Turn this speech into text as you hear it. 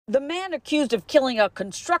The man accused of killing a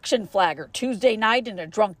construction flagger Tuesday night in a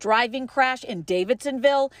drunk driving crash in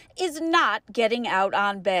Davidsonville is not getting out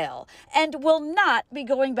on bail and will not be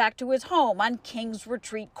going back to his home on King's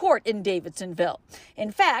Retreat Court in Davidsonville.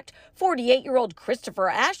 In fact, 48-year-old Christopher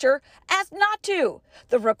Asher asked not to.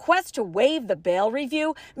 The request to waive the bail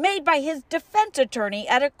review made by his defense attorney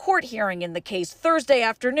at a court hearing in the case Thursday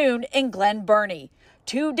afternoon in Glen Burnie,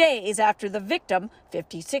 2 days after the victim,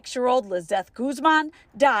 56-year-old Lizeth Guzman,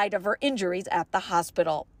 died of her injuries at the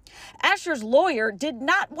hospital. Asher's lawyer did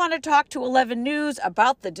not want to talk to 11 News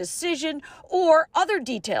about the decision or other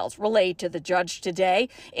details relayed to the judge today,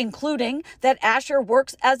 including that Asher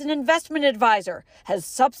works as an investment advisor, has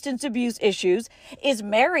substance abuse issues, is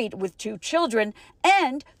married with 2 children,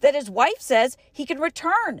 and that his wife says he can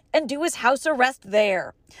return and do his house arrest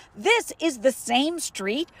there. This is the same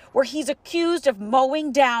street where he's accused of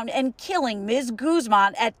mowing down and killing Ms.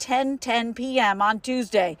 Guzman at 10:10 p.m. on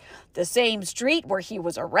Tuesday. The same street where he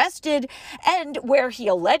was arrested and where he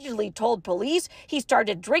allegedly told police he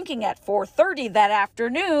started drinking at 4:30 that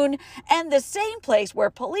afternoon, and the same place where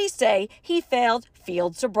police say he failed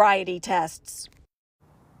field sobriety tests.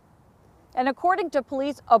 And according to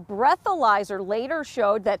police, a breathalyzer later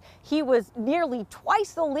showed that he was nearly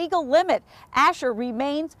twice the legal limit. Asher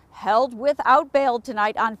remains held without bail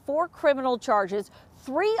tonight on 4 criminal charges.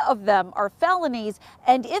 3 of them are felonies,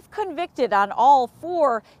 and if convicted on all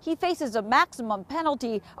 4, he faces a maximum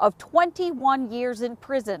penalty of 21 years in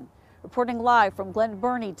prison. Reporting live from Glen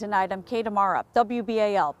Burnie tonight, I'm Kate Amara,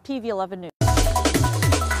 WBAL-TV 11 News.